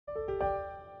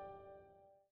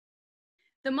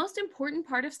The most important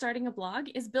part of starting a blog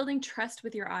is building trust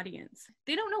with your audience.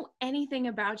 They don't know anything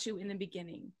about you in the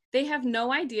beginning. They have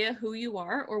no idea who you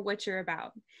are or what you're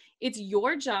about. It's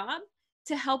your job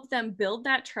to help them build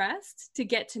that trust, to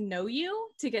get to know you,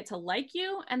 to get to like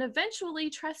you, and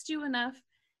eventually trust you enough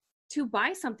to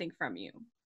buy something from you.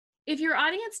 If your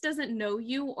audience doesn't know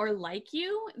you or like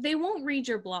you, they won't read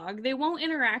your blog, they won't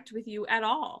interact with you at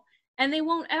all, and they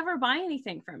won't ever buy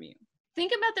anything from you.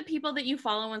 Think about the people that you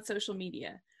follow on social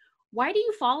media. Why do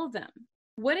you follow them?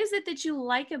 What is it that you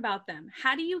like about them?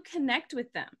 How do you connect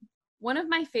with them? One of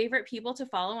my favorite people to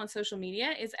follow on social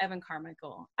media is Evan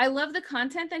Carmichael. I love the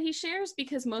content that he shares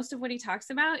because most of what he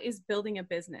talks about is building a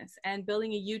business and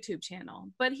building a YouTube channel.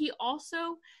 But he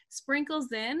also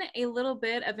sprinkles in a little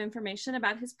bit of information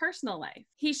about his personal life.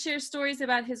 He shares stories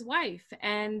about his wife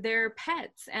and their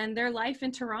pets and their life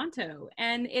in Toronto.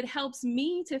 And it helps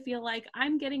me to feel like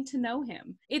I'm getting to know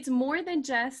him. It's more than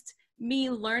just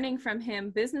me learning from him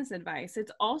business advice.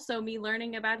 It's also me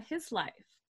learning about his life.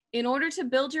 In order to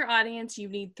build your audience, you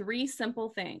need 3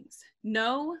 simple things: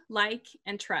 know, like,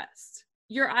 and trust.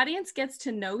 Your audience gets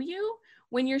to know you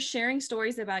when you're sharing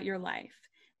stories about your life.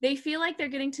 They feel like they're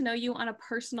getting to know you on a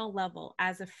personal level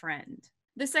as a friend.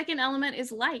 The second element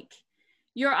is like.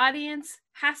 Your audience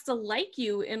has to like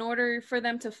you in order for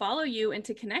them to follow you and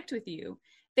to connect with you.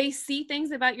 They see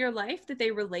things about your life that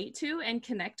they relate to and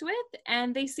connect with,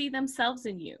 and they see themselves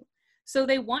in you. So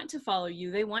they want to follow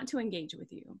you, they want to engage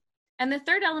with you. And the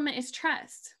third element is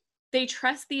trust. They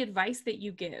trust the advice that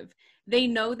you give. They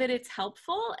know that it's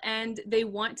helpful and they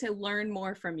want to learn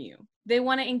more from you. They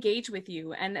want to engage with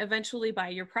you and eventually buy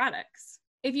your products.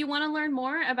 If you want to learn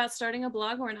more about starting a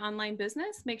blog or an online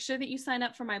business, make sure that you sign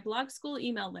up for my blog school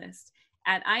email list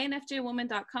at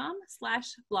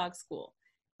infjwoman.com/blog school.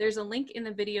 There's a link in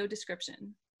the video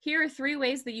description. Here are 3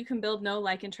 ways that you can build know,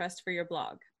 like, and trust for your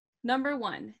blog. Number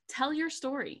 1, tell your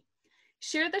story.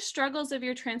 Share the struggles of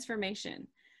your transformation.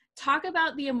 Talk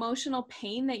about the emotional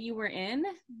pain that you were in,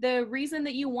 the reason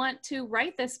that you want to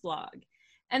write this blog,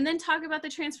 and then talk about the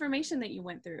transformation that you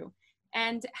went through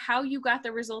and how you got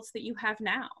the results that you have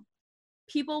now.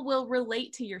 People will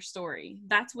relate to your story.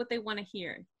 That's what they want to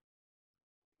hear.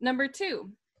 Number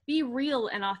 2, be real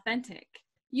and authentic.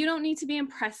 You don't need to be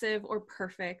impressive or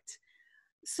perfect.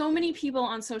 So many people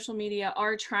on social media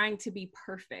are trying to be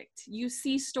perfect. You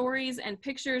see stories and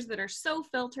pictures that are so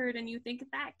filtered and you think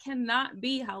that cannot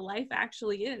be how life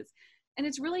actually is. And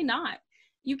it's really not.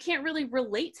 You can't really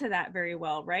relate to that very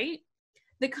well, right?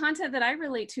 The content that I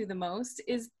relate to the most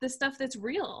is the stuff that's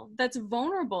real, that's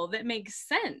vulnerable, that makes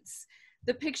sense.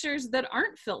 The pictures that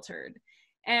aren't filtered.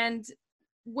 And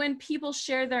when people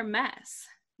share their mess,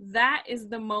 that is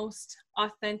the most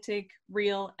authentic,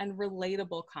 real, and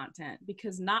relatable content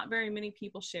because not very many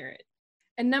people share it.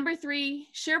 And number 3,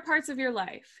 share parts of your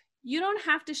life. You don't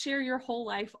have to share your whole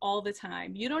life all the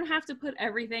time. You don't have to put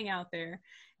everything out there.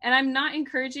 And I'm not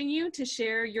encouraging you to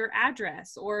share your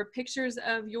address or pictures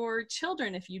of your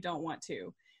children if you don't want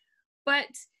to.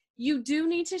 But you do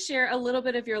need to share a little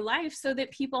bit of your life so that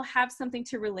people have something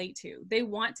to relate to. They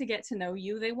want to get to know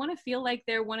you. They want to feel like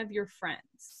they're one of your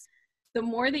friends. The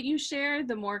more that you share,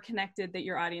 the more connected that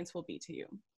your audience will be to you.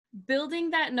 Building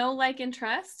that know, like, and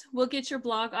trust will get your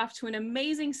blog off to an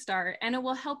amazing start, and it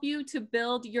will help you to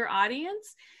build your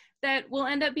audience that will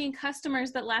end up being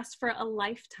customers that last for a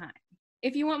lifetime.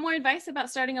 If you want more advice about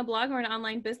starting a blog or an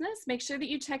online business, make sure that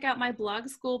you check out my blog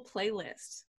school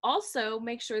playlist. Also,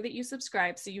 make sure that you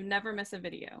subscribe so you never miss a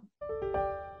video.